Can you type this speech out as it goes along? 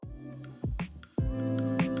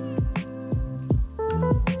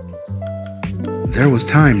There was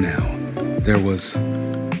time now. There was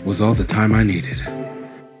all the time I needed.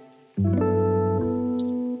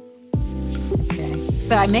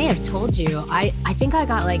 So I may have told you, I think I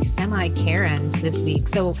got like semi-Karen this week.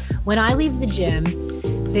 So when I leave the gym,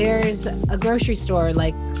 there's a grocery store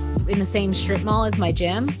like in the same strip mall as my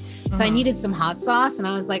gym. So I needed some hot sauce and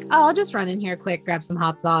I was like, oh, I'll just run in here quick, grab some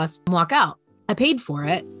hot sauce and walk out. I paid for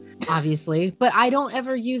it, obviously, but I don't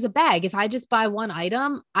ever use a bag. If I just buy one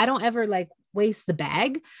item, I don't ever like waste the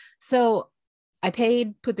bag. So I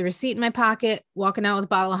paid, put the receipt in my pocket, walking out with a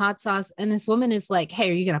bottle of hot sauce. And this woman is like,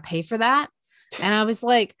 hey, are you going to pay for that? And I was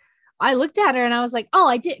like, I looked at her and I was like, oh,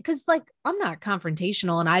 I did. Cause like, I'm not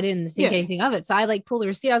confrontational and I didn't think anything of it. So I like pulled the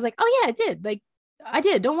receipt. I was like, oh yeah, I did. Like I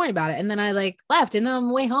did. Don't worry about it. And then I like left. And then on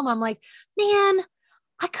the way home, I'm like, man,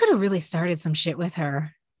 I could have really started some shit with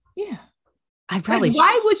her. Yeah. I probably like,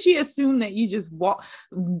 why would she assume that you just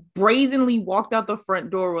brazenly walked out the front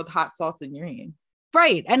door with hot sauce in your hand?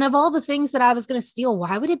 Right. And of all the things that I was going to steal,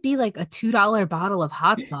 why would it be like a $2 bottle of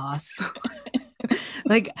hot sauce?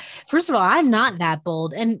 Like, first of all, I'm not that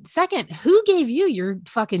bold. And second, who gave you your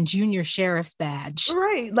fucking junior sheriff's badge?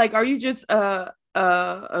 Right. Like, are you just a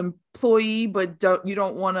employee, but you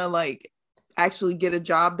don't want to like actually get a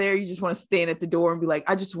job there? You just want to stand at the door and be like,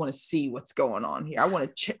 I just want to see what's going on here. I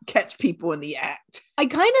want to catch people in the act. I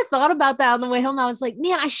kind of thought about that on the way home. I was like,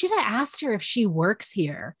 man, I should have asked her if she works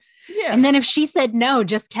here. Yeah. And then if she said no,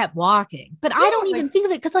 just kept walking. But I don't even think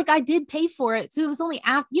of it because like I did pay for it. So it was only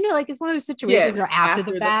after, you know, like it's one of those situations where after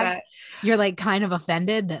the fact, you're like kind of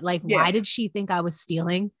offended that like, why did she think I was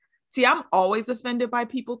stealing? See, I'm always offended by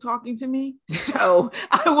people talking to me. So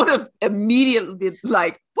I would have immediately been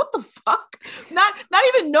like, what the fuck? Not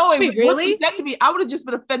even knowing what she said to me. I would have just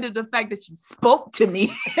been offended at the fact that she spoke to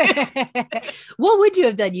me. What would you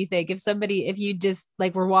have done, you think, if you just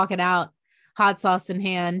like were walking out, hot sauce in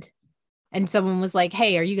hand, and someone was like,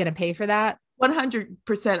 hey, are you going to pay for that?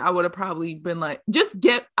 100%. I would have probably been like,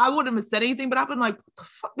 I wouldn't have said anything, but I've been like, what the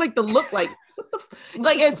fuck? Like the look, like, what the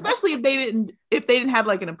like, especially if they didn't have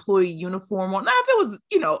like an employee uniform on. Now, if it was,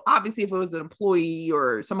 you know, obviously if it was an employee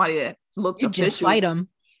or somebody that looked official, just fight them.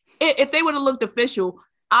 If they would have looked official,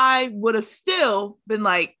 I would have still been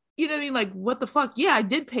like, you know what I mean? Like, what the fuck? Yeah, I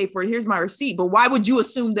did pay for it. Here's my receipt. But why would you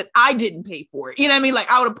assume that I didn't pay for it? You know what I mean?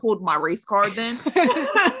 Like, I would have pulled my race card then.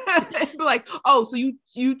 Be like, oh, so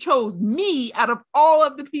you chose me out of all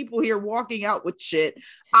of the people here walking out with shit.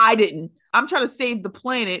 I didn't. I'm trying to save the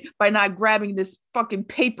planet by not grabbing this fucking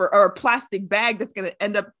paper or a plastic bag that's going to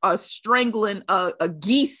end up strangling a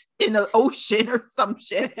geese in the ocean or some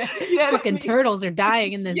shit. You know fucking turtles are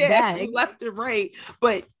dying in this bag. Left and right.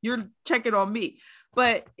 But you're checking on me.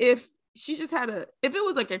 But if she just if it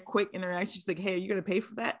was like a quick interaction, she's like, hey, are you going to pay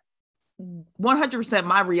for that? 100%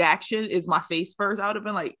 my reaction is my face first. I would have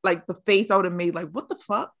been like the face I would have made, like, what the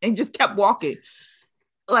fuck? And just kept walking.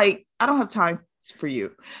 Like, I don't have time for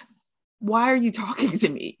you. Why are you talking to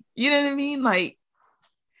me? You know what I mean? Like,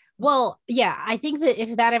 well, yeah, I think that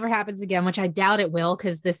if that ever happens again, which I doubt it will,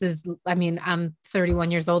 because I'm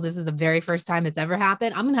 31 years old. This is the very first time it's ever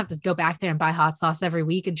happened. I'm going to have to go back there and buy hot sauce every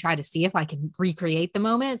week and try to see if I can recreate the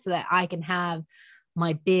moment so that I can have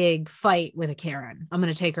my big fight with a Karen. I'm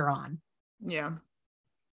going to take her on. Yeah.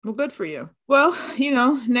 Well, good for you. Well, you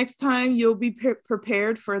know, next time you'll be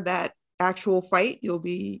prepared for that actual fight. You'll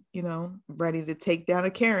be, you know, ready to take down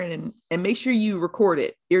a Karen and make sure you record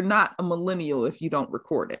it. You're not a millennial if you don't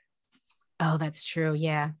record it. Oh, that's true.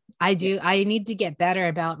 Yeah, I do. I need to get better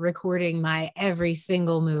about recording my every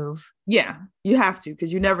single move. Yeah, you have to,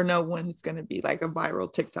 because you never know when it's going to be like a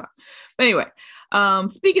viral TikTok. But anyway,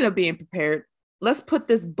 speaking of being prepared, let's put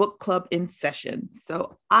this book club in session.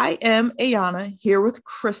 So I am Ayana here with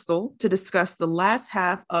Crystal to discuss the last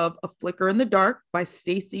half of A Flicker in the Dark by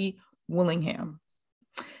Stacey Willingham.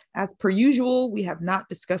 As per usual, we have not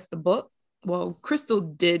discussed the book. Well, Crystal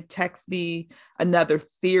did text me another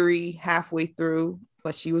theory halfway through,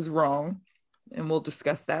 but she was wrong, and we'll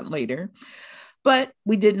discuss that later. But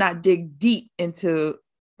we did not dig deep into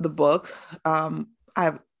the book.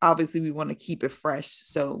 Obviously, we want to keep it fresh,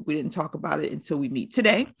 so we didn't talk about it until we meet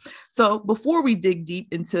today. So before we dig deep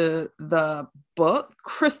into the book,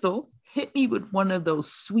 Crystal, hit me with one of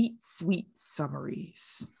those sweet, sweet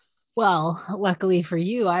summaries. Well, luckily for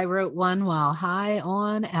you, I wrote one while high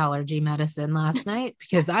on allergy medicine last night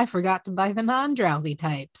because I forgot to buy the non-drowsy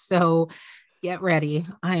type. So get ready.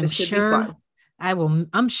 I'm sure I'm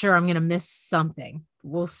going to miss something.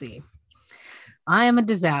 We'll see. I am a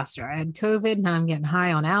disaster. I had COVID and I'm getting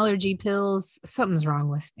high on allergy pills. Something's wrong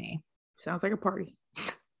with me. Sounds like a party.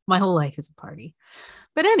 My whole life is a party.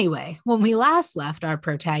 But anyway, when we last left our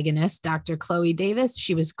protagonist, Dr. Chloe Davis,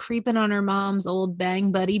 she was creeping on her mom's old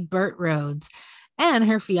bang buddy, Burt Rhodes, and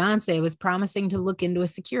her fiance was promising to look into a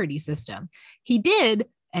security system. He did,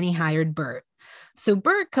 and he hired Burt. So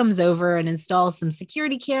Burt comes over and installs some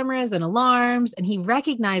security cameras and alarms, and he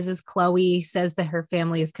recognizes Chloe, says that her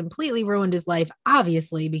family has completely ruined his life,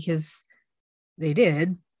 obviously, because they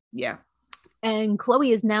did. Yeah. And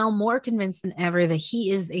Chloe is now more convinced than ever that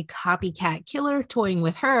he is a copycat killer toying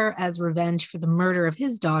with her as revenge for the murder of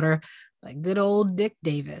his daughter by good old Dick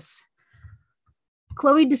Davis.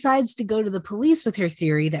 Chloe decides to go to the police with her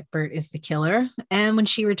theory that Burt is the killer. And when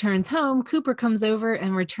she returns home, Cooper comes over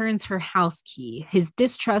and returns her house key. His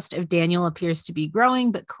distrust of Daniel appears to be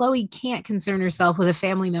growing, but Chloe can't concern herself with a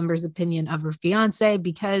family member's opinion of her fiance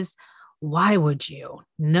because why would you?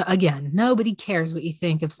 No, again, nobody cares what you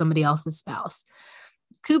think of somebody else's spouse.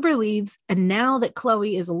 Cooper leaves, and now that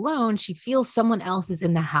Chloe is alone, she feels someone else is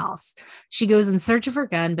in the house. She goes in search of her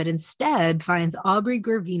gun, but instead finds Aubrey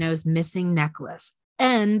Gervino's missing necklace.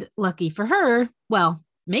 And lucky for her, well,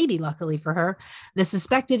 maybe luckily for her, the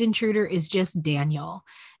suspected intruder is just Daniel.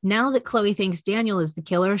 Now that Chloe thinks Daniel is the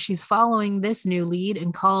killer, she's following this new lead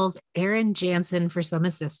and calls Aaron Jansen for some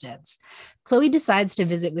assistance. Chloe decides to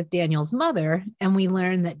visit with Daniel's mother, and we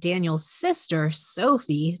learn that Daniel's sister,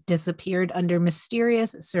 Sophie, disappeared under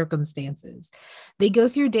mysterious circumstances. They go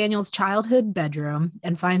through Daniel's childhood bedroom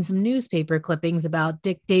and find some newspaper clippings about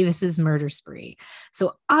Dick Davis's murder spree.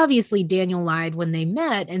 So obviously Daniel lied when they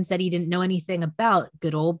met and said he didn't know anything about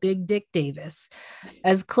good old Big Dick Davis.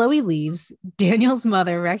 As Chloe leaves, Daniel's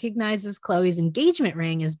mother recognizes Chloe's engagement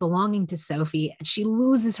ring as belonging to Sophie, and she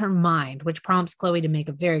loses her mind, which prompts Chloe to make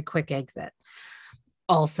a very quick exit.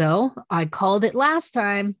 Also, I called it last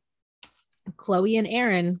time, Chloe and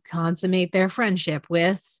Aaron consummate their friendship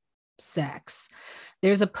with sex.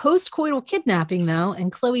 There's a post-coital kidnapping, though,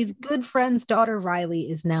 and Chloe's good friend's daughter, Riley,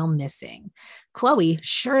 is now missing. Chloe,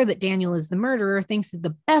 sure that Daniel is the murderer, thinks that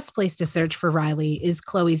the best place to search for Riley is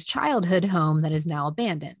Chloe's childhood home that is now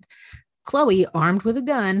abandoned. Chloe, armed with a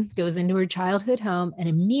gun, goes into her childhood home and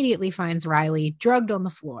immediately finds Riley drugged on the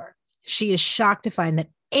floor. She is shocked to find that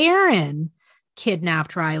Aaron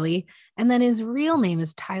kidnapped Riley, and that his real name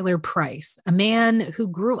is Tyler Price, a man who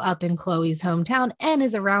grew up in Chloe's hometown and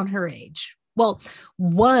is around her age. Well,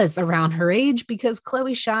 was around her age because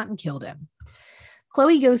Chloe shot and killed him.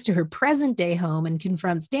 Chloe goes to her present day home and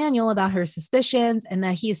confronts Daniel about her suspicions and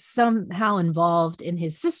that he is somehow involved in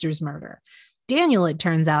his sister's murder. Daniel, it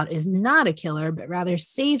turns out, is not a killer, but rather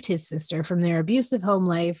saved his sister from their abusive home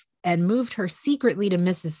life and moved her secretly to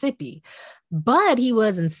Mississippi. But he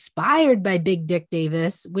was inspired by Big Dick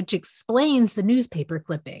Davis, which explains the newspaper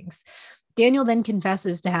clippings. Daniel then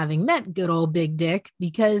confesses to having met good old Big Dick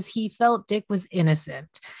because he felt Dick was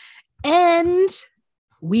innocent. And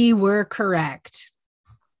we were correct.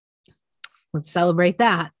 Let's celebrate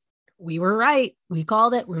that. We were right. We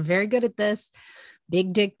called it. We're very good at this.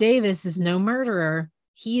 Big Dick Davis is no murderer.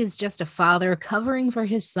 He is just a father covering for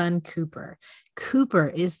his son, Cooper. Cooper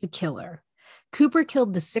is the killer. Cooper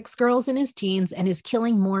killed the 6 girls in his teens and is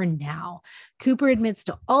killing more now. Cooper admits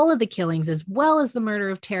to all of the killings as well as the murder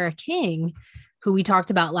of Tara King, who we talked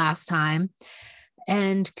about last time.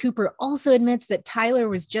 And Cooper also admits that Tyler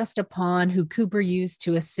was just a pawn who Cooper used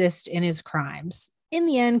to assist in his crimes. In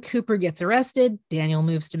the end, Cooper gets arrested, Daniel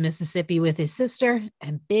moves to Mississippi with his sister,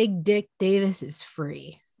 and Big Dick Davis is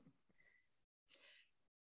free.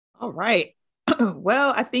 All right.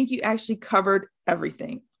 Well, I think you actually covered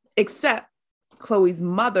everything, except Chloe's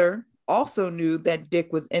mother also knew that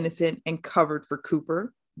Dick was innocent and covered for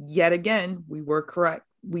Cooper. Yet again, we were correct.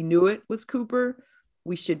 We knew it was Cooper.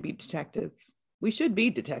 We should be detectives. We should be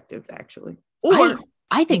detectives, actually. Or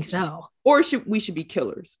I think so. Or we should be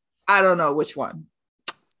killers. I don't know which one.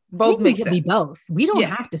 Both we could be both. We don't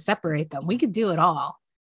have to separate them. We could do it all.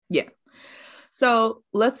 Yeah. So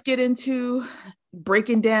let's get into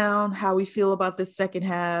breaking down how we feel about this second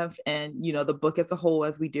half and, you know, the book as a whole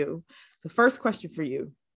as we do. So first question for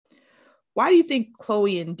you. Why do you think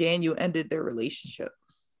Chloe and Daniel ended their relationship?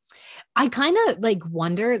 I kind of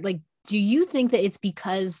wonder, do you think that it's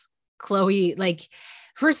because Chloe,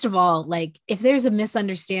 first of all, if there's a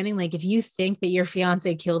misunderstanding, if you think that your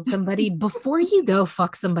fiance killed somebody before you go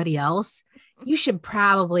fuck somebody else, you should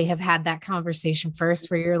probably have had that conversation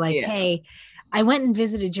first where you're hey, I went and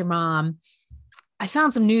visited your mom. I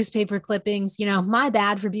found some newspaper clippings, my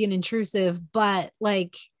bad for being intrusive, but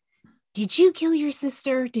did you kill your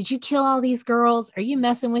sister? Did you kill all these girls? Are you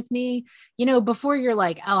messing with me? Before you're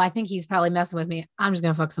like, oh, I think he's probably messing with me. I'm just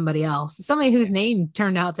going to fuck somebody else. Somebody whose name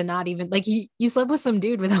turned out to not even like you slept with some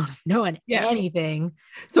dude without knowing anything.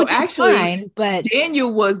 So actually, fine, but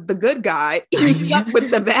Daniel was the good guy. You slept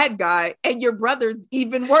with the bad guy, and your brother's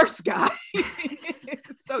even worse guy.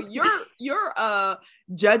 So your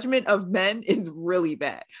judgment of men is really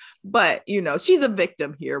bad. But she's a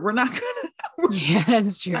victim here. We're not gonna. Yeah,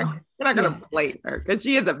 that's true. We're not gonna play her because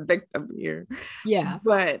she is a victim here. Yeah.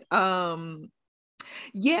 But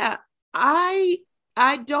yeah, I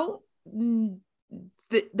don't.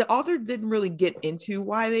 The author didn't really get into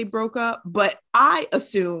why they broke up, but I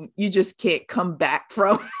assume you just can't come back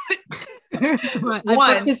from. I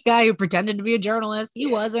fucked this guy who pretended to be a journalist. He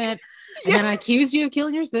wasn't. And then I accused you of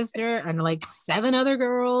killing your sister and like 7 other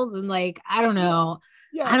girls. And like, I don't know.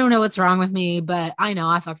 Yeah. I don't know what's wrong with me, but I know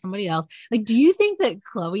I fucked somebody else. Like, do you think that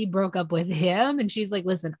Chloe broke up with him? And she's like,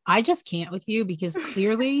 listen, I just can't with you because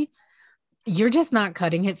clearly you're just not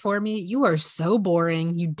cutting it for me. You are so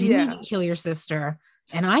boring. You didn't even kill your sister.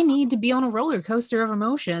 And I need to be on a roller coaster of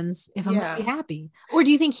emotions if I'm going to be happy. Or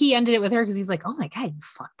do you think he ended it with her because he's like, oh my God, you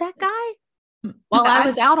fucked that guy while I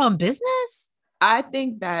was out on business? I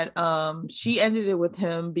think that she ended it with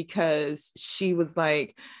him because she was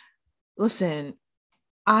like, listen,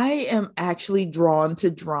 I am actually drawn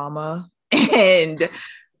to drama and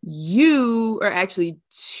you are actually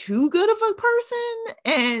too good of a person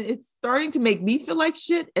and it's starting to make me feel like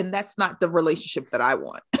shit. And that's not the relationship that I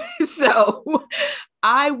want. So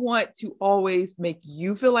I want to always make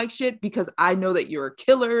you feel like shit because I know that you're a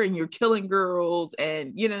killer and you're killing girls.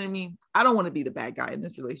 And you know what I mean? I don't want to be the bad guy in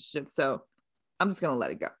this relationship. So I'm just going to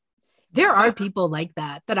let it go. There are people like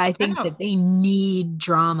that I think that they need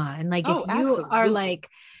drama. And like, if you are like,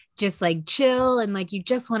 just like chill and like you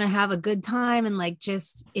just want to have a good time and like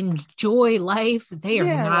just enjoy life, they are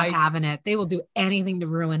not having it. They will do anything to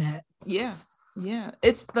ruin it. Yeah.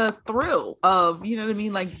 It's the thrill of, you know what I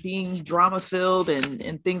mean, like being drama filled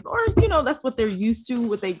and things, or that's what they're used to,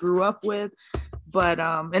 what they grew up with. But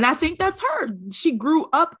and I think that's her. She grew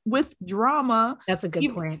up with drama. That's a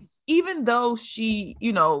good point. Even though she,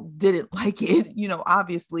 didn't like it,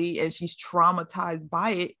 obviously, and she's traumatized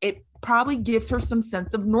by it, it probably gives her some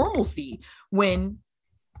sense of normalcy when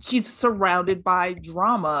she's surrounded by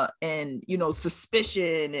drama and,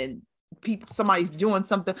 suspicion and somebody's doing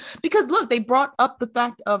something. Because look, they brought up the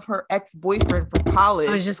fact of her ex-boyfriend from college.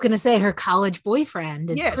 I was just going to say her college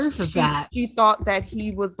boyfriend is proof of that. She thought that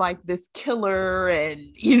he was like this killer and,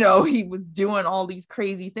 he was doing all these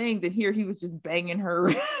crazy things. And here he was just banging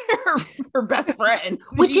her best friend.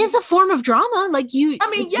 Which is a form of drama. Like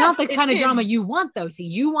it's not the kind of drama you want though. See,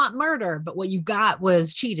 you want murder, but what you got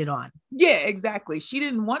was cheated on. Yeah, exactly. She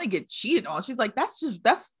didn't want to get cheated on. She's like, that's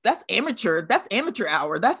amateur. That's amateur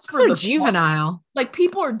hour. That's for the juvenile. Like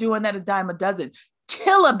people are doing that a dime a dozen.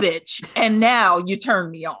 Kill a bitch, and now you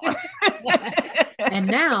turn me on. And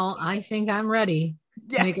now I think I'm ready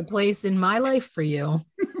to make a place in my life for you.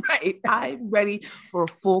 Right. I'm ready for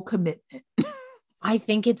full commitment. I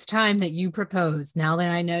think it's time that you propose now that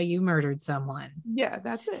I know you murdered someone. Yeah,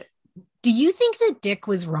 that's it. Do you think that Dick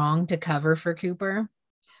was wrong to cover for Cooper?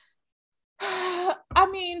 I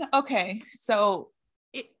mean, okay, so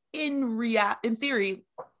in theory,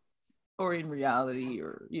 or in reality,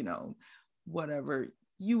 or whatever,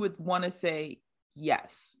 you would want to say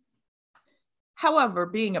yes. However,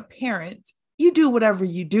 being a parent, you do whatever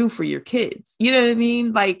you do for your kids. You know what I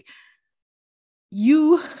mean? Like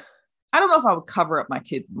I don't know if I would cover up my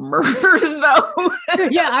kids' murders though.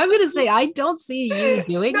 Yeah, I was gonna say I don't see you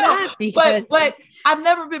doing that because but I've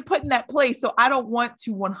never been put in that place, so I don't want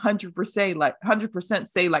to 100%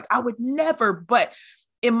 say like I would never. But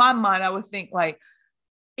in my mind, I would think like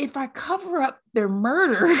if I cover up their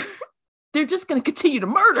murder, they're just gonna continue to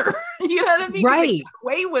murder. You know what I mean? Right. They get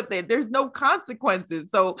away with it. There's no consequences,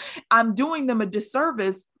 so I'm doing them a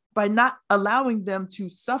disservice by not allowing them to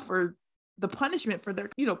suffer the punishment for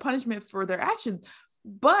their actions.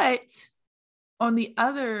 But on the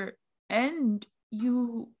other end,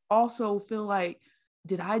 you also feel like,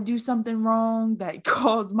 did I do something wrong that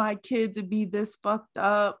caused my kid to be this fucked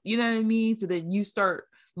up? You know what I mean? So then you start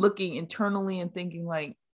looking internally and thinking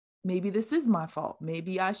like, maybe this is my fault.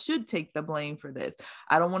 Maybe I should take the blame for this.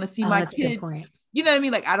 I don't want to see my kid. You know what I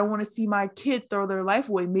mean? Like, I don't want to see my kid throw their life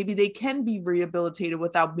away. Maybe they can be rehabilitated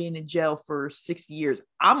without being in jail for 6 years.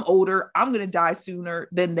 I'm older. I'm going to die sooner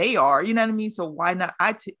than they are. You know what I mean? So why not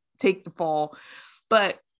take the fall?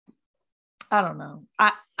 But I don't know.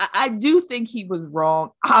 I do think he was wrong,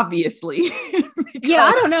 obviously. Yeah,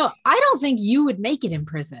 I don't know. I don't think you would make it in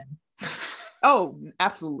prison. Oh,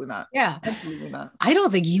 absolutely not. Yeah. Absolutely not. I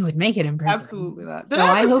don't think you would make it in prison. Absolutely not. So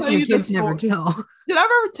I hope your kids never kill. Did I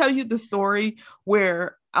ever tell you the story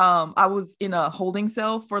where I was in a holding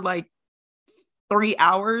cell for like 3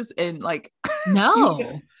 hours and like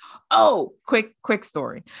No. Oh, quick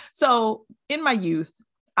story. So in my youth,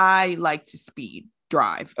 I like to speed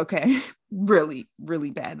drive. Okay. Really,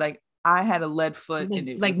 really bad. Like I had a lead foot and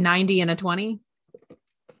it like was, 90 and a 20.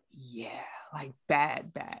 yeah, like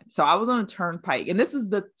bad. So I was on a turnpike, and this is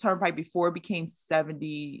the turnpike before it became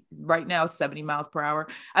 70. Right now, 70 miles per hour.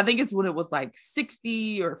 I think it's when it was like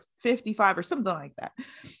 60 or 55 or something like that.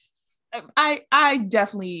 I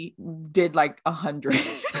definitely did like 100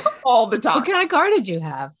 all the time. What kind of car did you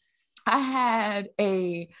have? I had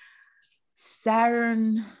a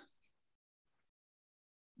Saturn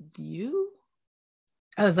View.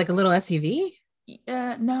 Oh, it was like a little SUV.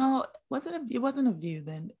 No, it wasn't a View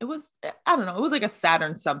then. It was, I don't know. It was like a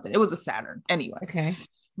Saturn something. It was a Saturn anyway. Okay.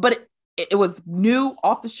 But it was new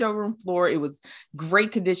off the showroom floor. It was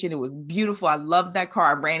great condition. It was beautiful. I loved that car.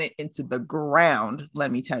 I ran it into the ground.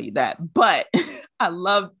 Let me tell you that. But I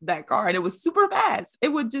loved that car, and it was super fast. It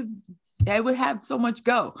would have so much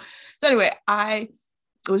go. So anyway, I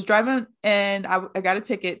was driving and I got a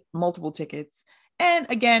ticket, multiple tickets. And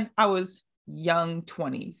again, I was young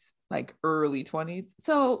 20s, like early 20s.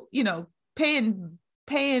 So,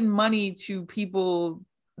 paying money to people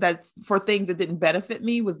that's for things that didn't benefit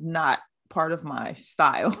me was not part of my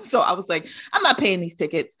style. So I was like, I'm not paying these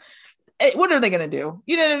tickets. What are they going to do?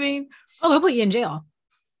 You know what I mean? Oh, they'll put you in jail.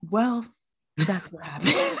 Well, that's what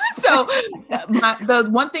happened. So the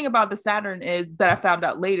one thing about the Saturn is that I found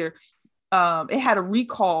out later, it had a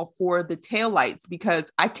recall for the taillights because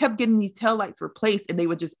I kept getting these taillights replaced and they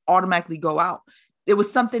would just automatically go out. There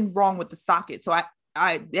was something wrong with the socket. So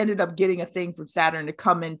I ended up getting a thing from Saturn to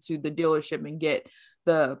come into the dealership and get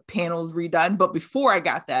the panels redone. But before I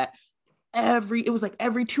got that, it was like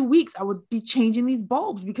every 2 weeks I would be changing these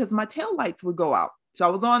bulbs because my taillights would go out. So I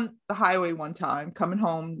was on the highway one time, coming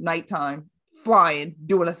home nighttime, flying,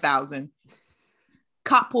 doing 1,000.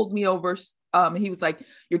 Cop pulled me over. He was like,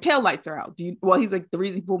 your taillights are out. He's like, the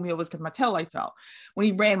reason he pulled me over is because my taillights are out. When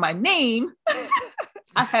he ran my name,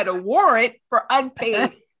 I had a warrant for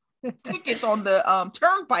unpaid tickets on the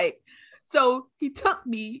turnpike. So he took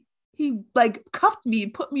me, he like cuffed me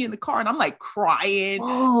and put me in the car, and I'm like crying.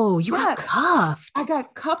 Oh, you got cuffed. I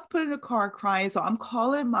got cuffed, put in a car crying. So I'm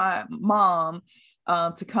calling my mom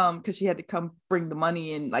to come because she had to come bring the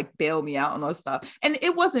money and like bail me out and all this stuff. And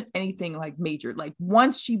it wasn't anything like major. Like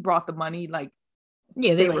once she brought the money, like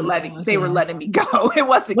yeah, they were letting me go. It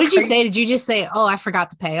wasn't. What did you say? Did you just say, "Oh, I forgot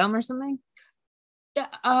to pay them" or something? Yeah.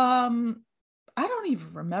 I don't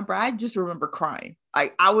even remember. I just remember crying.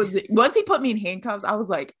 Like once he put me in handcuffs, I was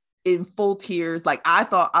like in full tears. Like I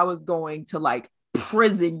thought I was going to like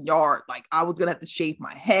prison yard. Like I was gonna have to shave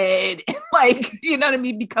my head and like, you know what I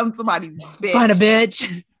mean, become somebody's bitch. Find a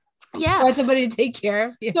bitch. Yeah. Find somebody to take care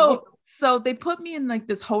of you. So they put me in like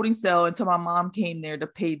this holding cell until my mom came there to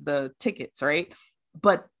pay the tickets, right?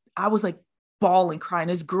 But I was like bawling, crying.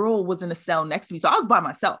 This girl was in a cell next to me. So I was by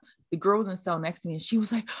myself. The girl was in a cell next to me and she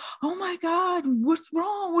was like, oh my God, what's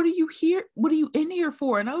wrong? What are you here? What are you in here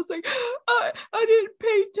for? And I was like, I didn't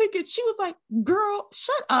pay tickets. She was like, girl,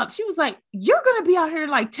 shut up. She was like, you're going to be out here in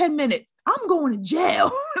like 10 minutes. I'm going to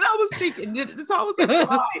jail. And I was thinking, so I was like,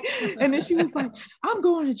 why? And then she was like, I'm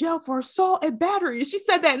going to jail for assault and battery. And she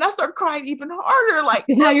said that. And I started crying even harder. Like,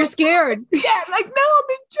 now you're scared. Yeah. Like now I'm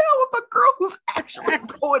in jail with a girl who's actually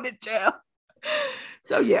going to jail.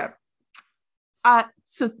 So yeah.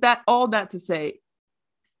 So all that to say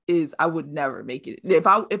is I would never make it. If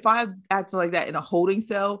I acted like that in a holding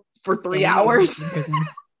cell for 3 hours,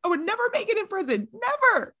 I would never make it in prison.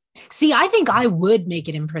 Never. See, I think I would make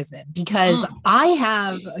it in prison because I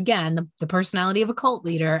have, again, the personality of a cult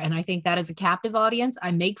leader. And I think that is a captive audience.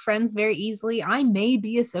 I make friends very easily. I may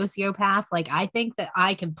be a sociopath. Like I think that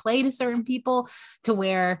I can play to certain people to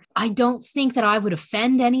where I don't think that I would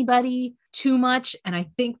offend anybody too much. And I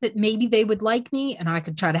think that maybe they would like me and I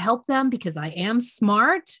could try to help them because I am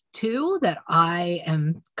smart too, that I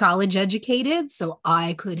am college educated. So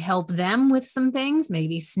I could help them with some things,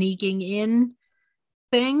 maybe sneaking in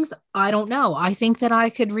things. I don't know. I think that I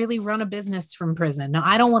could really run a business from prison. Now,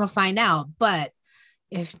 I don't want to find out, but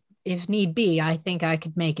if need be, I think I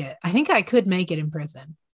could make it. I think I could make it in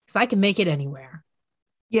prison because I can make it anywhere.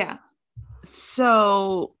 Yeah.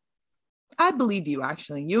 So I believe you,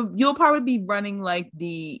 actually. You'll probably be running like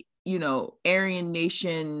the Aryan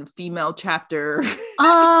Nation female chapter.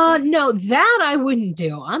 No, that I wouldn't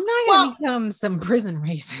do. I'm not gonna become some prison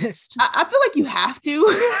racist. I feel like you have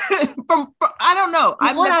to. from I don't know.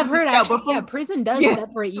 I've heard actually, prison does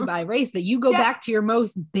separate you by race. That you go back to your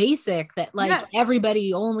most basic. That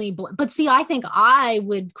everybody only. But see, I think I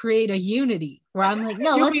would create a unity where I'm like,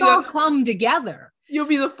 no, let's all come together. You'll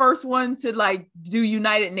be the first one to like do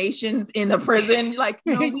United Nations in the prison. Like,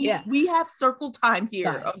 we have circle time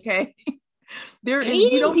here. Yes. Okay.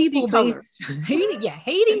 Hating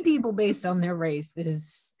people based on their race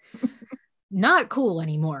is not cool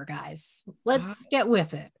anymore, guys. Let's get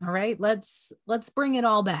with it. All right. Let's bring it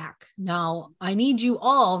all back. Now, I need you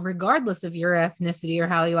all, regardless of your ethnicity or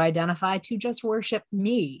how you identify, to just worship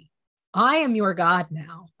me. I am your God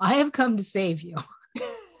now. I have come to save you.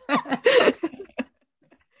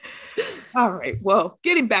 All right. Well,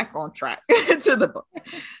 getting back on track to the book.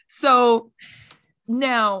 So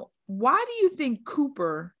now, why do you think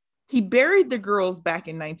Cooper, he buried the girls back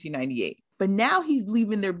in 1998, but now he's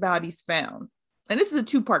leaving their bodies found? And this is a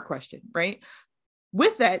two-part question, right?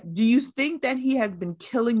 With that, do you think that he has been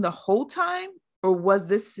killing the whole time? Or was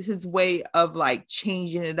this his way of like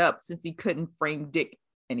changing it up since he couldn't frame Dick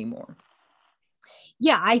anymore?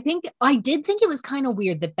 Yeah, I did think it was kind of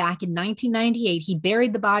weird that back in 1998, he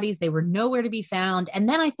buried the bodies. They were nowhere to be found. And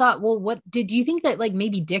then I thought, well, do you think that like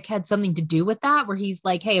maybe Dick had something to do with that? Where he's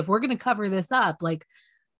like, hey, if we're going to cover this up, like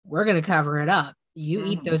we're going to cover it up. You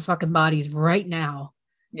eat those fucking bodies right now.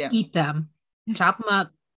 Yeah. Eat them, chop them up,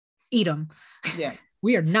 eat them. Yeah.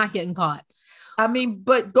 We are not getting caught. I mean,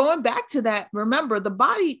 but going back to that, remember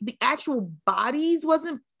the actual bodies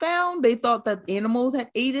wasn't found. They thought that animals had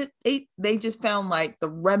ate. They just found like the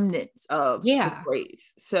remnants of the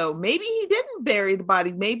graves. So maybe he didn't bury the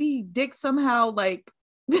bodies. Maybe Dick somehow like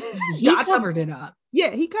he covered it up. Yeah,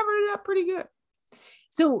 he covered it up pretty good.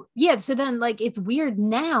 So so then like it's weird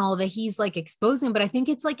now that he's like exposing, but I think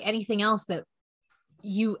it's like anything else that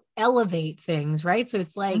you elevate things, right? So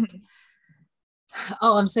it's like,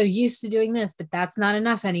 oh, I'm so used to doing this, but that's not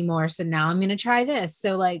enough anymore. So now I'm going to try this.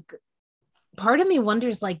 So like part of me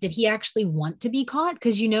wonders, like, did he actually want to be caught?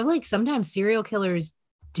 Because, like sometimes serial killers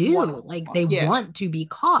do want to be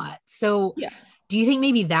caught. So do you think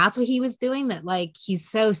maybe that's what he was doing? That like, he's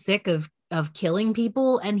so sick of killing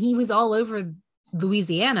people, and he was all over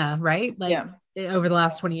Louisiana, right? Like over the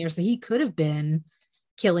last 20 years. So he could have been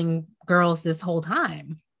killing girls this whole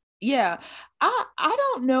time. Yeah, I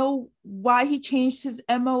don't know why he changed his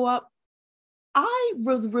MO up. I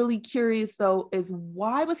was really curious though, is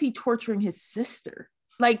why was he torturing his sister?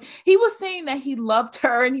 Like he was saying that he loved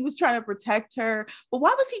her and he was trying to protect her, but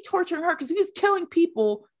why was he torturing her? Because he was killing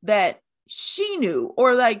people that she knew,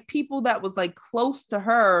 or like people that was like close to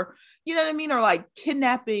her, you know what I mean? Or like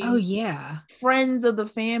kidnapping friends of the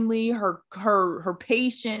family, her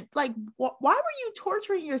patient. Like why were you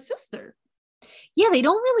torturing your sister? Yeah, they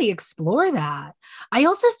don't really explore that. I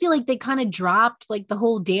also feel like they kind of dropped like the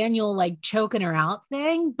whole Daniel like choking her out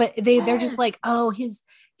thing, but they're just like, oh,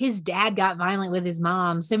 his dad got violent with his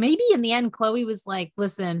mom. So maybe in the end, Chloe was like,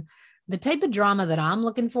 listen, the type of drama that I'm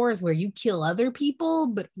looking for is where you kill other people,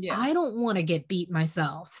 but I don't want to get beat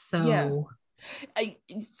myself. So, I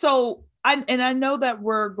know that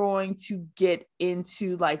we're going to get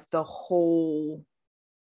into like the whole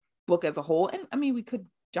book as a whole. And I mean, we could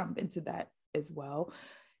jump into that as well,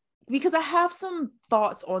 because I have some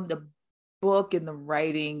thoughts on the book and the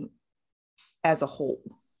writing as a whole.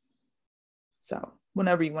 So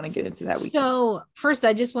whenever you want to get into that. So first,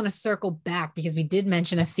 I just want to circle back because we did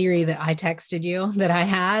mention a theory that I texted you that I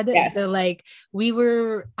had. Yes. So like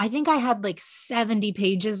I think I had like 70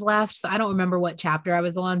 pages left. So I don't remember what chapter I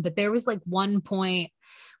was on, but there was like one point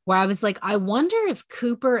where I was like, I wonder if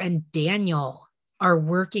Cooper and Daniel are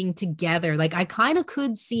working together. Like I kind of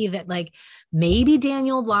could see that like maybe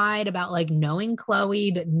Daniel lied about like knowing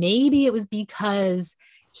Chloe, but maybe it was because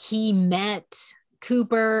he met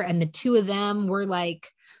Cooper and the two of them were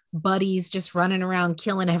like buddies just running around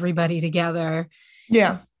killing everybody together.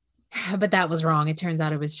 Yeah. But that was wrong. It turns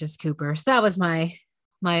out it was just Cooper. So that was my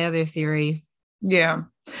other theory. Yeah.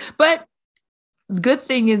 But good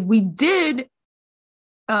thing is we did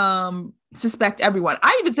suspect everyone.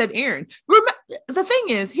 I even said Aaron. The thing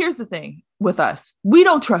is, here's the thing with us. We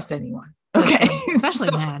don't trust anyone. Okay.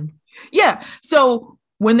 Especially man. Yeah. So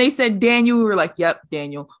when they said Daniel, we were like, yep,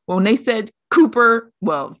 Daniel. When they said Cooper,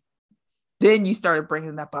 well, then you started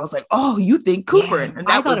bringing it up. I was like, oh, you think Cooper. Yeah. And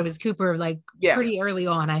I thought it was Cooper like pretty early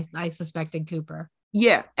on. I suspected Cooper.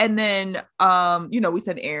 Yeah. And then, we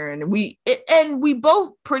said Aaron, and we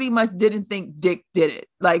both pretty much didn't think Dick did it.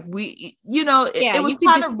 Like it was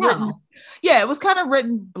kind of written. Yeah, it was kind of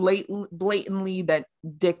written blatantly that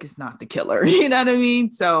Dick is not the killer. You know what I mean?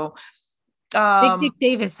 So Big Dick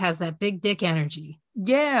Davis has that big dick energy.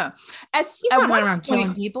 Yeah. He's not running around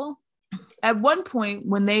killing people. At one point,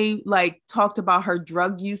 when they like talked about her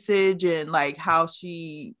drug usage and like how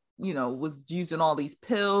she, you know, was using all these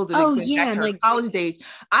pills and back to her like college days,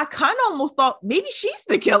 I kind of almost thought maybe she's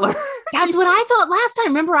the killer. That's what I thought last time.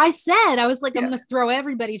 Remember, I said I was like, I'm going to throw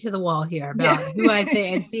everybody to the wall here about who I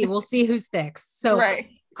think and we'll see who sticks. So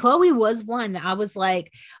Chloe was one that I was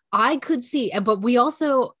like, I could see, but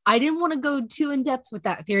I didn't want to go too in depth with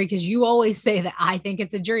that theory because you always say that I think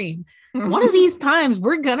it's a dream. One of these times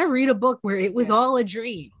we're going to read a book where it was all a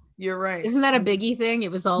dream. You're right. Isn't that a Biggie thing?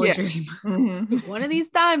 It was all a dream. One of these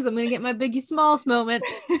times I'm going to get my Biggie Smalls moment.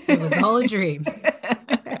 It was all a dream.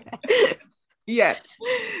 Yes.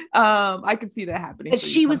 I could see that happening. But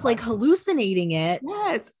she was like hallucinating it.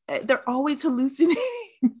 Yes. They're always hallucinating.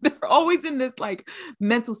 They're always in this like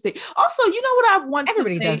mental state. Also, you know what I want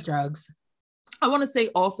Everybody to say? does drugs. I want to say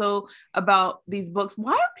also about these books.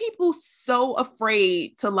 Why are people so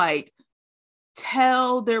afraid to like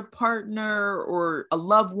tell their partner or a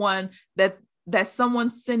loved one that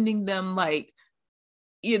someone's sending them like,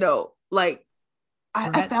 you know, like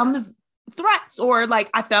I found this threats, or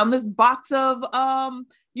like I found this box of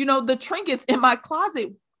you know, the trinkets in my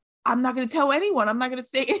closet. I'm not going to tell anyone. I'm not going to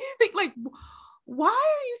say anything. Like, why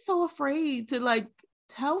are you so afraid to like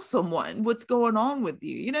tell someone what's going on with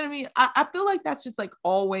you? You know what I mean? I feel like that's just like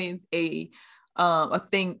always a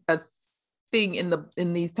thing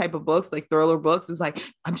in these type of books, like thriller books, is like,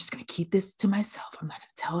 I'm just going to keep this to myself. I'm not going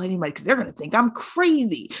to tell anybody because they're going to think I'm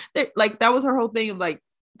crazy. Like that was her whole thing of like,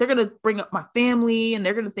 they're going to bring up my family and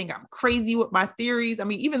they're going to think I'm crazy with my theories. I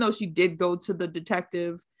mean, even though she did go to the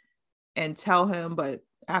detective and tell him, but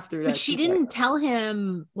after that, but she didn't tell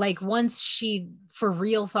him like once she for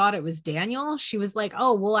real thought it was Daniel. She was like,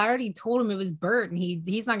 oh, well, I already told him it was Bert and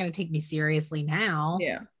he's not going to take me seriously now.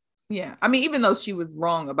 Yeah. I mean, even though she was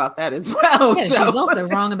wrong about that as well. Yeah, so. She's also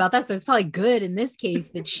wrong about that. So it's probably good in this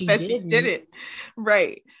case that she did it.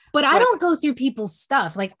 Right. But I don't go through people's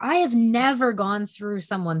stuff. Like I have never gone through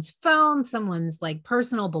someone's phone, someone's like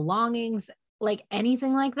personal belongings, like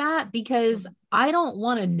anything like that, because I don't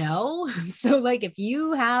want to know. So like if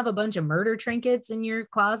you have a bunch of murder trinkets in your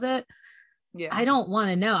closet, I don't want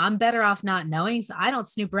to know. I'm better off not knowing. So I don't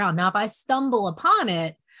snoop around. Now, if I stumble upon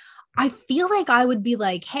it, I feel like I would be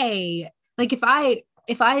like, hey, like if I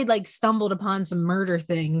like stumbled upon some murder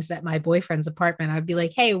things at my boyfriend's apartment, I'd be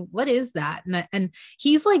like, hey, what is that? And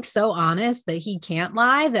he's like so honest that he can't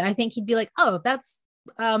lie that I think he'd be like, oh, that's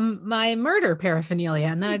my murder paraphernalia.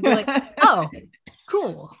 And then I'd be like, oh,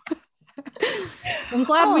 cool. I'm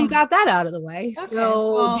glad we got that out of the way. Okay,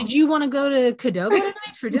 so did you want to go to Qdoba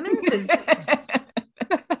tonight for dinner?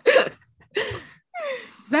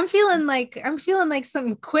 I'm feeling like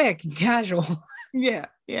something quick and casual. Yeah.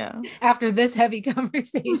 After this heavy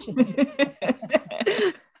conversation.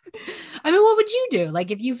 I mean, what would you do?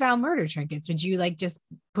 Like if you found murder trinkets, would you like just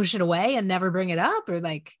push it away and never bring it up, or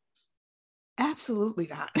like? Absolutely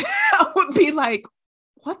not. I would be like,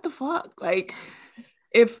 what the fuck? Like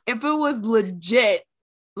if it was legit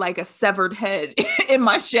like a severed head in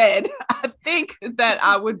my shed, I think that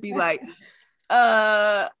I would be like,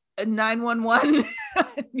 911,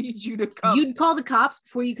 I need you to come. You'd call the cops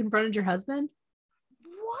before you confronted your husband?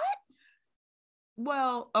 What?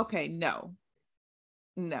 Well, okay, no.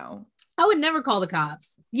 I would never call the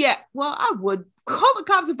cops. Yeah, well, I would call the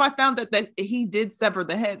cops if I found that he did sever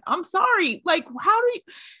the head. I'm sorry. Like,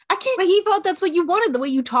 I can't. But he thought that's what you wanted, the way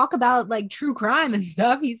you talk about like true crime and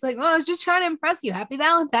stuff. He's like, well, I was just trying to impress you. Happy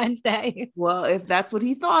Valentine's Day. Well, if that's what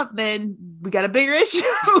he thought, then we got a bigger issue.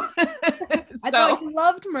 I thought you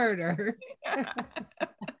loved murder.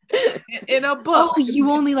 In a book. Oh,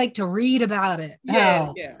 you only like to read about it.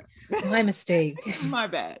 Yeah. My mistake. My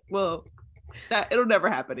bad. Well, it'll never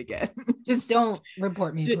happen again. Just don't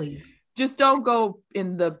report me, please. Just don't go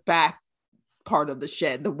in the back part of the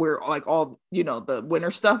shed where like all, you know, the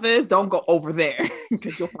winter stuff is. Don't go over there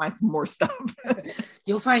because you'll find some more stuff.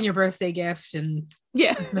 You'll find your birthday gift and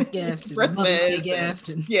Christmas gift and Christmas Mother's Day gift.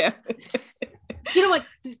 And yeah. You know what?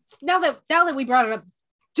 Now that we brought it up,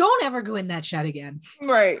 don't ever go in that shed again.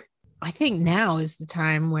 Right. I think now is the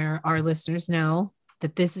time where our listeners know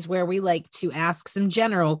that this is where we like to ask some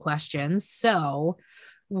general questions. So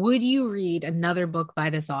would you read another book by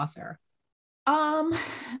this author?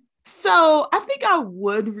 So I think I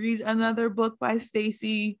would read another book by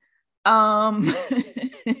Stacey. Is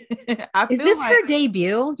this her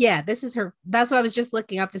debut? Yeah, this is her. That's why I was just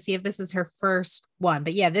looking up to see if this was her first one.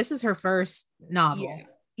 But yeah, this is her first novel.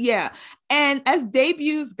 Yeah. And as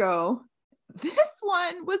debuts go, this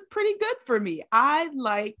one was pretty good for me. I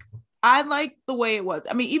like the way it was.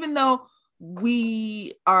 I mean, even though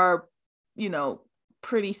we are,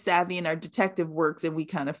 pretty savvy in our detective works and we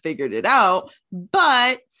kind of figured it out,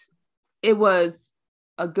 but it was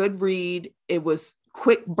a good read. It was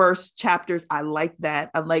quick burst chapters. I like that.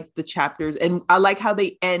 I like the chapters, and I like how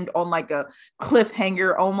they end on like a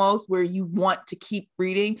cliffhanger almost, where you want to keep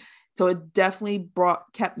reading. So it definitely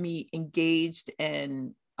kept me engaged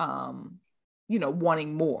and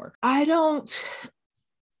wanting more. I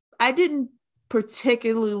didn't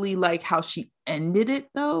particularly like how she ended it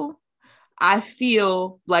though. I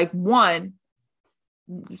feel like, one,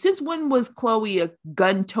 since when was Chloe a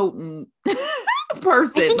gun-toting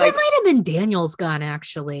person? I think like, it might have been Daniel's gun,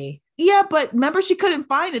 actually. Yeah, but remember, she couldn't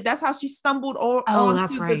find it. That's how she stumbled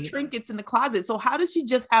onto right. the trinkets in the closet. So how does she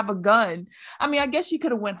just have a gun? I mean, I guess she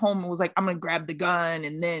could have went home and was like, I'm going to grab the gun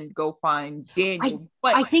and then go find Daniel.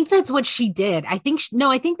 But I think that's what she did. I think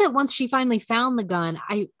that once she finally found the gun,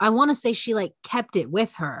 I want to say she like kept it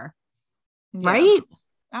with her. Yeah. Right?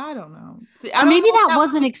 I don't know. See, or maybe that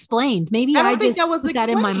wasn't explained. Maybe I just put that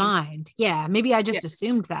in my mind. Yeah, maybe I just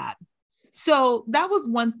assumed that. So that was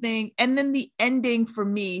one thing. And then the ending for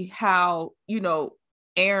me, how,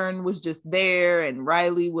 Aaron was just there and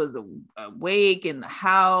Riley was awake in the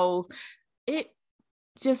house. It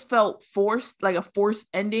just felt forced, like a forced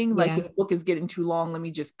ending. Like, this book is getting too long. Let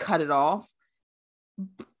me just cut it off.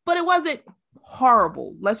 But it wasn't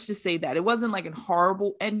horrible. Let's just say that. It wasn't like a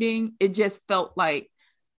horrible ending. It just felt like,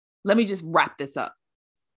 let me just wrap this up.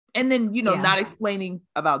 And then, not explaining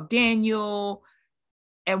about Daniel.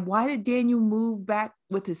 And why did Daniel move back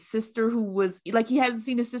with his sister, who was like, he hasn't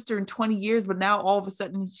seen his sister in 20 years, but now all of a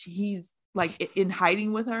sudden he's like in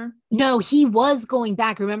hiding with her? No, he was going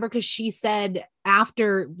back. Remember, because she said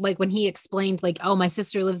after, like, when he explained, like, oh, my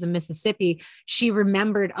sister lives in Mississippi, she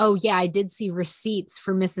remembered, oh yeah, I did see receipts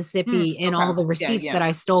for Mississippi in all the receipts that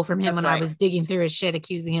I stole from him. That's when I was digging through his shit,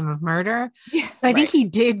 accusing him of murder. Yes, so I think he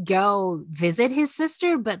did go visit his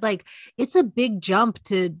sister, but like, it's a big jump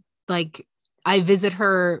to like, I visit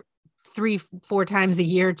her 3-4 times a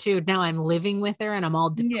year too. Now I'm living with her and I'm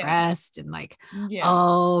all depressed and like,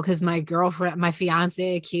 because my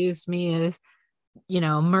fiance accused me of,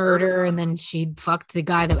 murder, and then she fucked the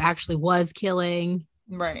guy that actually was killing.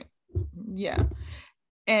 Right. Yeah.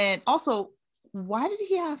 And also, why did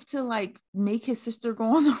he have to like make his sister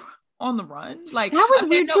go on the run? Like, that was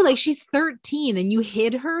weird too. Like, she's 13 and you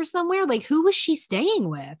hid her somewhere. Like, who was she staying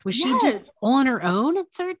with? Was she just on her own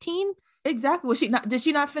at 13? Exactly. Did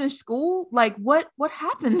she not finish school? Like, what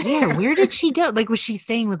happened there? Yeah, where did she go? Like, was she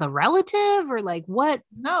staying with a relative or like what?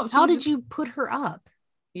 No. How did you put her up?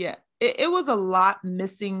 Yeah, it was a lot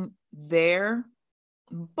missing there,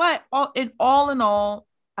 but all in all,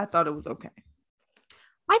 I thought it was okay.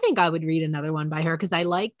 I think I would read another one by her because I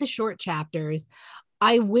like the short chapters.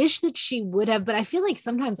 I wish that she would have, but I feel like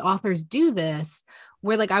sometimes authors do this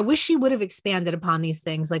where like, I wish she would have expanded upon these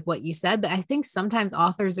things, like what you said, but I think sometimes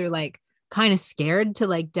authors are like kind of scared to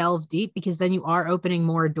like delve deep because then you are opening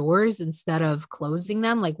more doors instead of closing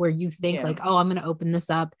them, like where you think like, oh, I'm going to open this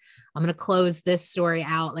up, I'm going to close this story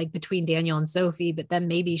out, like between Daniel and Sophie, but then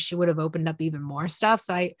maybe she would have opened up even more stuff.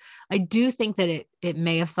 So I do think that it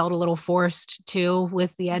may have felt a little forced too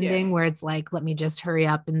with the ending where it's like, let me just hurry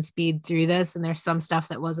up and speed through this, and there's some stuff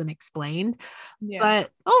that wasn't explained.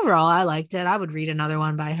 But overall I liked it. I would read another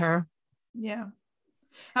one by her.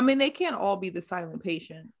 I mean, they can't all be The Silent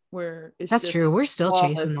Patient, where it's that's true. We're still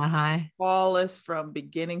chasing that high. Flawless from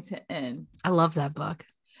beginning to end. I love that book.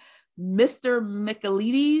 Mr.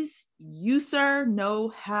 Michaelides, you, sir, know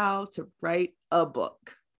how to write a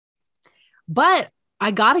book. But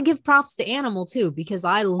I got to give props to Animal too, because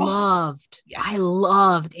I loved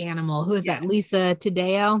Animal. Who is that? Lisa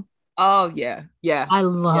Taddeo. Oh yeah. I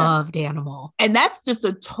loved Animal, and that's just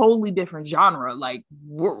a totally different genre. Like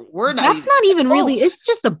we're not. That's not even really. It's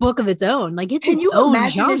just a book of its own. Like it's its own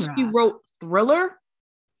genre. If she wrote thriller?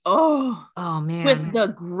 Oh man, with the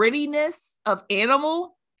grittiness of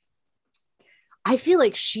Animal. I feel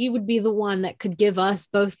like she would be the one that could give us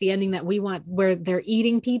both the ending that we want, where they're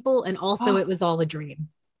eating people, and also it was all a dream.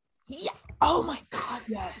 Yeah. Oh my God.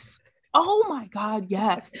 Yes. Oh my God,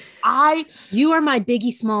 yes. You are my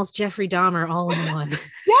Biggie Smalls, Jeffrey Dahmer all in one.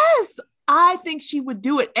 Yes, I think she would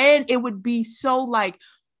do it. And it would be so like,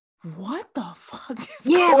 what the fuck is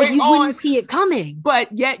going you on? Wouldn't see it coming.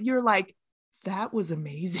 But yet you're like, that was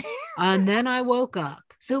amazing. And then I woke up.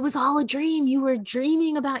 So it was all a dream. You were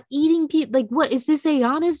dreaming about eating people. Like, what is this?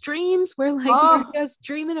 Ayana's dreams? Where like you're just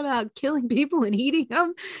dreaming about killing people and eating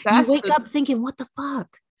them. You wake up thinking, what the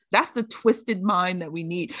fuck? That's the twisted mind that we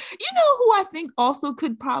need. You know who I think also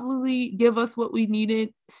could probably give us what we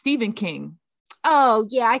needed? Stephen King. Oh,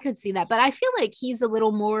 yeah, I could see that. But I feel like he's a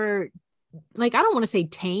little more, like, I don't want to say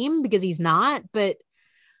tame because he's not, but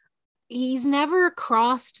he's never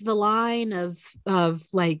crossed the line of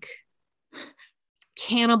like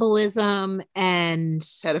cannibalism and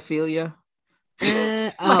pedophilia.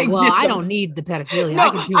 I don't need the pedophilia. No, I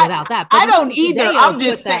could do without that. But I don't either. I'm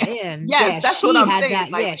just saying. That yes, that's what I'm saying. That.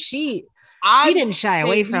 Like, she didn't shy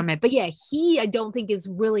away from it. But yeah, I don't think is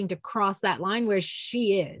willing to cross that line where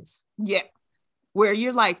she is. Yeah, where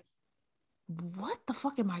you're like, what the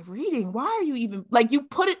fuck am I reading? Why are you even like? You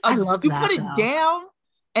put it. I love that, put it down.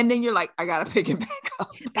 And then you're like, I gotta pick it back up.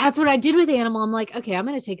 That's what I did with Animal. I'm like, okay, I'm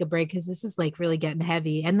gonna take a break because this is like really getting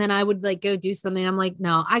heavy. And then I would like go do something. I'm like,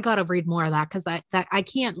 no, I gotta read more of that because I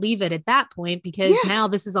can't leave it at that point because now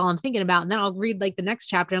this is all I'm thinking about. And then I'll read like the next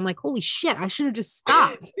chapter. I'm like, holy shit, I should have just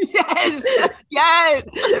stopped. yes.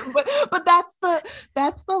 But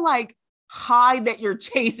that's the like high that you're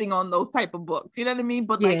chasing on those type of books. You know what I mean?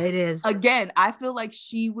 But like, it is. Again, I feel like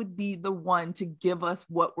she would be the one to give us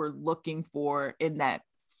what we're looking for in that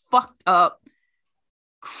fucked up,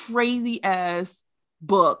 crazy ass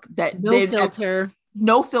book that no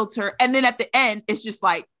filter. And then at the end, it's just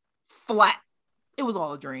like flat. It was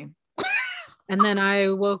all a dream. And then I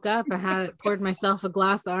woke up, poured myself a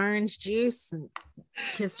glass of orange juice and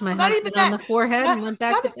kissed my husband on the forehead and went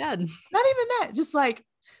back to bed. Not even that. Just like,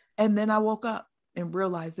 and then I woke up and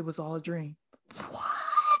realized it was all a dream.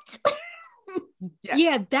 What? Yes.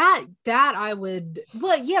 Yeah, that I would.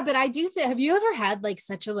 Well, yeah, but I do think. Have you ever had like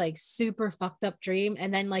such a like super fucked up dream,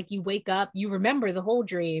 and then like you wake up, you remember the whole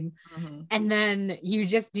dream, and then you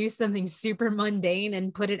just do something super mundane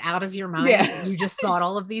and put it out of your mind? Yeah. You just thought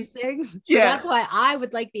all of these things. So that's why I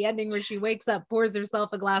would like the ending where she wakes up, pours herself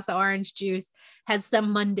a glass of orange juice, has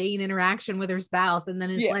some mundane interaction with her spouse, and then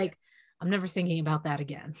is like, I'm never thinking about that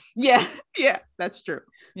again. Yeah, that's true.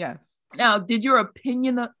 Yes. Now, did your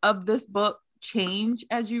opinion of this book change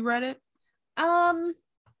as you read it? No,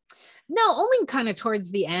 only kind of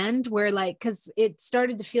towards the end where like, because it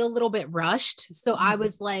started to feel a little bit rushed. So I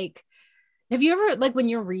was like, have you ever, like when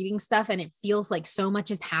you're reading stuff and it feels like so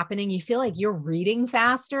much is happening, you feel like you're reading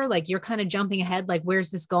faster, like you're kind of jumping ahead, like where's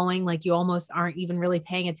this going? Like you almost aren't even really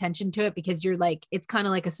paying attention to it because you're like, it's kind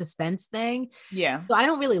of like a suspense thing. Yeah. So I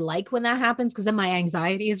don't really like when that happens because then my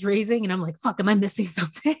anxiety is raising and I'm like, fuck, am I missing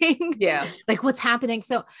something? Yeah. Like what's happening?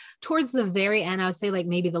 So towards the very end, I would say like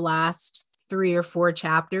maybe the last 3 or 4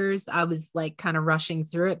 chapters, I was like kind of rushing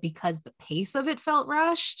through it because the pace of it felt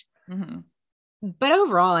rushed. But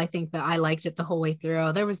overall, I think that I liked it the whole way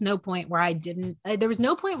through. There was no point where I didn't, there was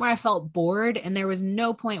no point where I felt bored, and there was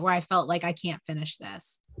no point where I felt like I can't finish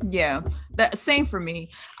this. Yeah, that same for me.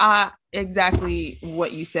 Exactly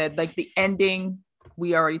what you said. Like the ending,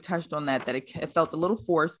 we already touched on that it felt a little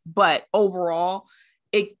forced, but overall,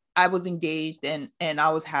 I was engaged and I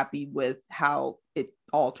was happy with how it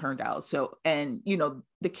all turned out. So, and you know,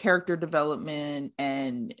 the character development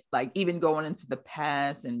and like even going into the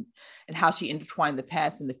past and how she intertwined the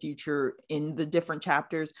past and the future in the different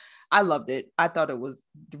chapters. I loved it. I thought it was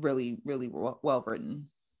really, really well written.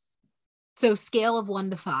 So scale of 1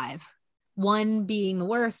 to 5, 1 being the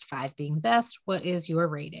worst, 5 being the best. What is your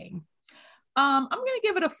rating? I'm going to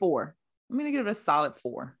give it a 4. I'm going to give it a solid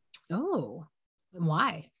 4. Oh,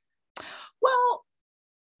 why? Well,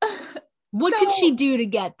 what could she do to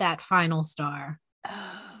get that final star?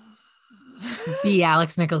 Be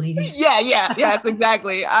Alex Michaelides. Yes,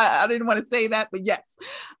 exactly. I didn't want to say that, but yes.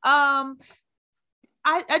 I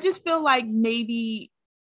just feel like maybe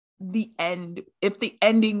the end, if the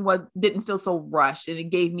ending didn't feel so rushed and it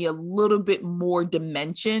gave me a little bit more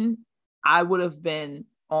dimension, I would have been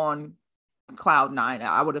on cloud 9.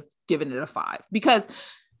 I would have given it a 5 because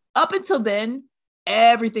up until then,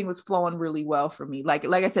 everything was flowing really well for me. Like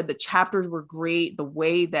I said, the chapters were great. The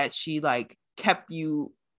way that she like kept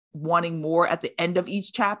you wanting more at the end of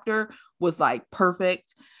each chapter was like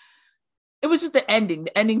perfect. It was just the ending.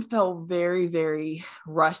 The ending felt very, very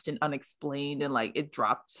rushed and unexplained, and like it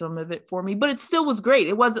dropped some of it for me, but it still was great.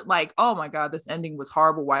 It wasn't like, oh my God, this ending was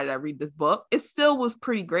horrible. Why did I read this book? It still was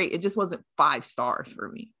pretty great. It just wasn't 5 stars for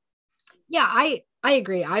me. Yeah, I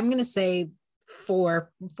agree. I'm going to say 4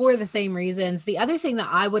 for the same reasons. The other thing that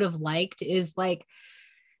I would have liked is like,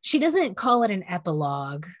 she doesn't call it an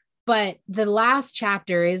epilogue, but the last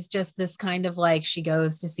chapter is just this kind of like, she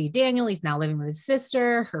goes to see Daniel. He's now living with his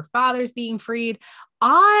sister. Her father's being freed.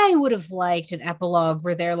 I would have liked an epilogue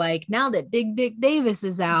where they're like, now that Big Dick Davis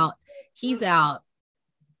is out, he's out.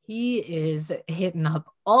 He is hitting up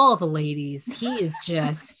all the ladies. He is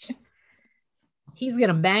just he's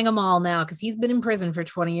gonna bang them all now because he's been in prison for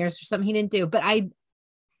 20 years for something he didn't do. But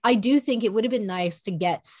I do think it would have been nice to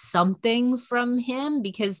get something from him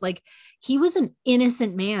because like he was an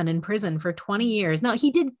innocent man in prison for 20 years. Now he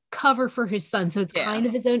did cover for his son. So it's kind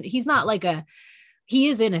of his own. He's not like he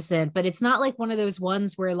is innocent, but it's not like one of those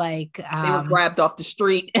ones where like they were grabbed off the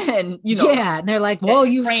street and and they're like, whoa,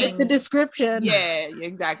 you fit the description. Yeah,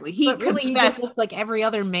 exactly. He just looks like every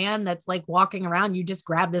other man that's like walking around. You just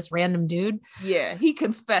grab this random dude. Yeah, he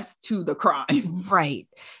confessed to the crime. Right.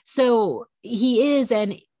 So he is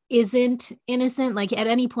and isn't innocent. Like at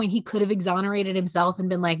any point he could have exonerated himself and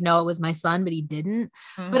been like, no, it was my son, but he didn't.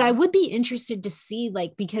 But I would be interested to see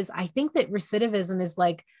like, because I think that recidivism is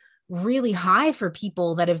like really high for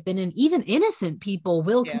people that have been in, even innocent people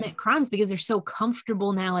will commit crimes because they're so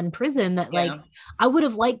comfortable now in prison that like I would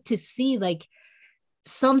have liked to see like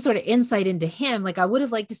some sort of insight into him. Like I would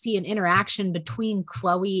have liked to see an interaction between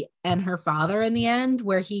Chloe and her father in the end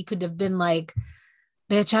where he could have been like,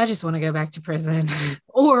 bitch, I just want to go back to prison.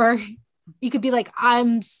 Or he could be like, I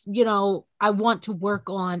want to work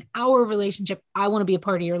on our relationship. I want to be a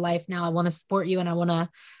part of your life now. I want to support you and I want to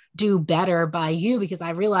do better by you because I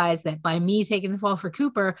realized that by me taking the fall for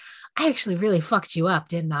Cooper, I actually really fucked you up,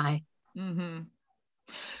 didn't I? Mm-hmm.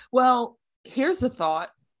 Well, here's the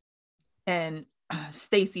thought. And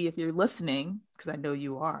Stacy, if you're listening, because I know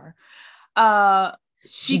you are,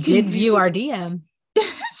 she did view our DM.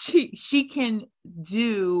 She can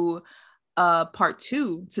do part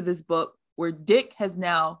 2 to this book where Dick has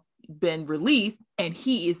now been released and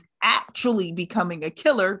he is actually becoming a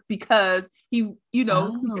killer because he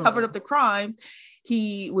covered up the crimes.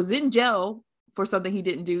 He was in jail for something he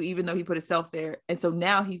didn't do, even though he put himself there. And so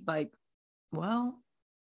now he's like, well,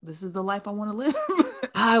 this is the life I want to live.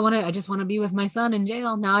 I just want to be with my son in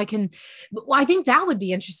jail. Now I can, well, I think that would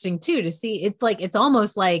be interesting too, to see. It's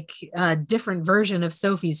almost like a different version of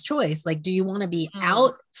Sophie's Choice. Like, do you want to be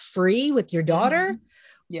out free with your daughter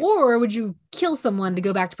or would you kill someone to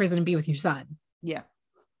go back to prison and be with your son? Yeah.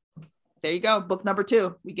 There you go. Book number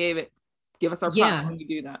 2. We gave it. Give us our prompt when you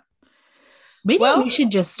do that. Maybe we should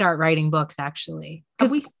just start writing books actually.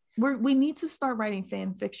 Because we need to start writing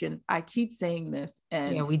fan fiction. I keep saying this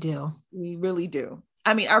and we do. We really do.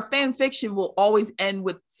 I mean, our fan fiction will always end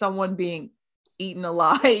with someone being eaten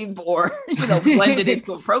alive or, blended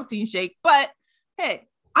into a protein shake. But hey,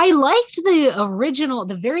 I liked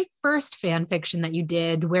the very first fan fiction that you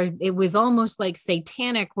did where it was almost like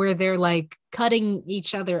satanic, where they're like cutting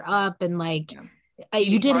each other up and like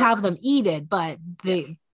you did have them eat it, but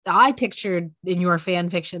I pictured in your fan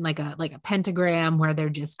fiction like a pentagram where they're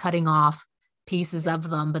just cutting off pieces of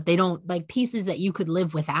them, but they don't like pieces that you could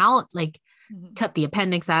live without, like cut the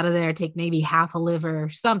appendix out of there, take maybe half a liver or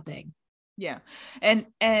something. Yeah. And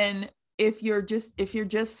if you're just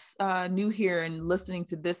new here and listening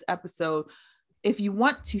to this episode, if you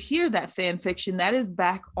want to hear that fan fiction, that is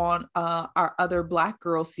back on our other Black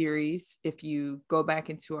Girl series. If you go back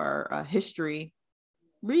into our history,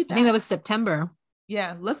 read that. I think that was September.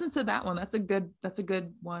 Yeah, listen to that one. That's a good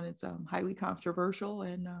one. It's highly controversial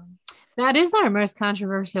and that is our most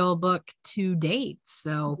controversial book to date.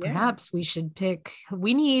 So perhaps we should pick.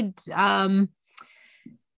 We need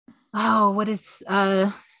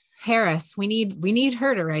Harris. We need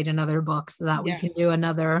her to write another book so that we can do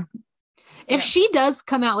another. If she does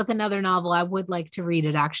come out with another novel, I would like to read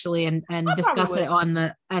it actually and discuss it on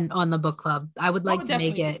the book club. I would like to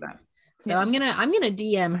make it. So I'm gonna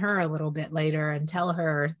DM her a little bit later and tell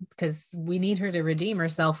her, because we need her to redeem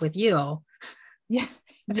herself with you. Yeah.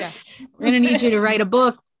 We're gonna need you to write a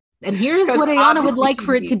book. And here's what Ayana would like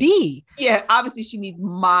for it to be. Yeah, obviously she needs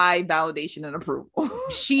my validation and approval.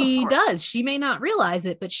 She does. She may not realize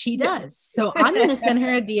it, but she does. So I'm going to send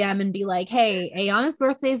her a DM and be like, hey, Ayana's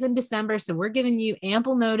birthday is in December, so we're giving you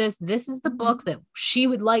ample notice. This is the book that she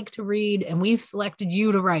would like to read, and we've selected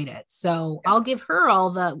you to write it. So I'll give her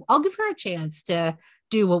a chance to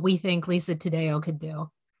do what we think Lisa Taddeo could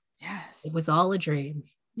do. Yes. It was all a dream.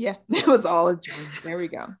 Yeah, it was all a dream. There we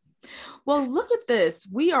go. Well, look at this.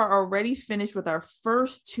 We are already finished with our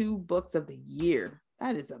first 2 books of the year.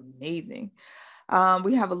 That is amazing.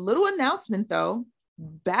 We have a little announcement though.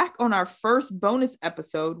 Back on our first bonus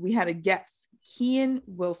episode, we had a guest, Kian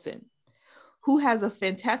Wilson, who has a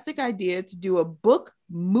fantastic idea to do a book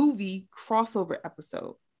movie crossover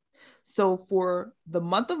episode. So for the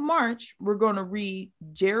month of March, we're going to read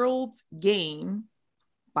Gerald's Game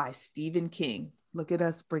by Stephen King. Look at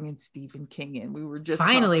us bringing Stephen King in. We were just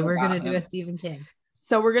finally we're going to do a Stephen King.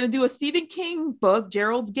 So we're going to do a Stephen King book,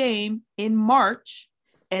 Gerald's Game, in March.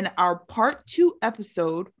 And our part 2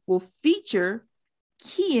 episode will feature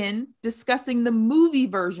Kian discussing the movie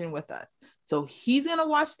version with us. So he's going to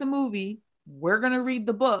watch the movie. We're going to read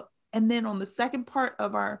the book. And then on the second part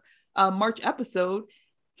of our March episode,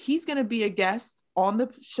 he's going to be a guest on the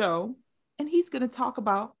show, and he's going to talk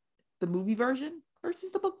about the movie version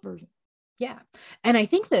versus the book version. Yeah. And I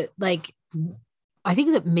think that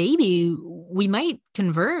maybe we might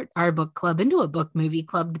convert our book club into a book movie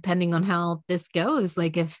club, depending on how this goes.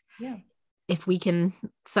 Like if we can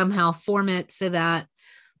somehow form it so that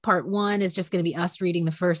part 1 is just going to be us reading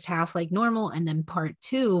the first half like normal. And then part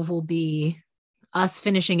 2 will be us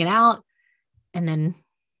finishing it out. And then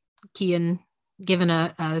Kian giving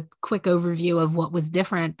a quick overview of what was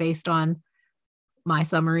different based on my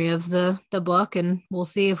summary of the book. And we'll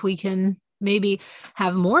see if we can maybe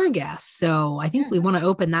have more guests. So I think we want to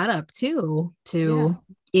open that up too,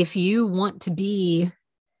 if you want to be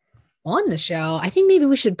on the show. I think maybe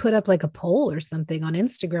we should put up like a poll or something on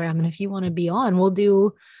Instagram. And if you want to be on, we'll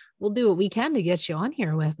do what we can to get you on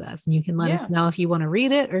here with us. And you can let us know if you want to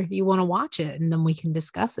read it or if you want to watch it, and then we can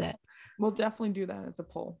discuss it. We'll definitely do that as a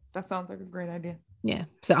poll. That sounds like a great idea. Yeah.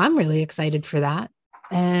 So I'm really excited for that.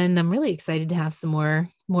 And I'm really excited to have some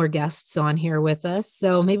more guests on here with us.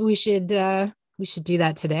 So maybe we should do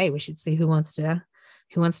that today. We should see who wants to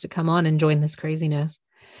come on and join this craziness.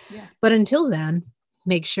 Yeah. But until then,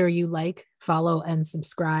 make sure you like, follow, and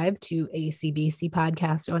subscribe to ACBC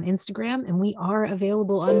Podcast on Instagram. And we are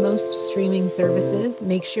available on most streaming services.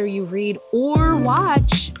 Make sure you read or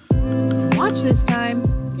watch this time,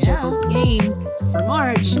 Jekyll's Game for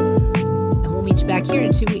March. And we'll meet you back here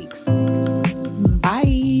in 2 weeks.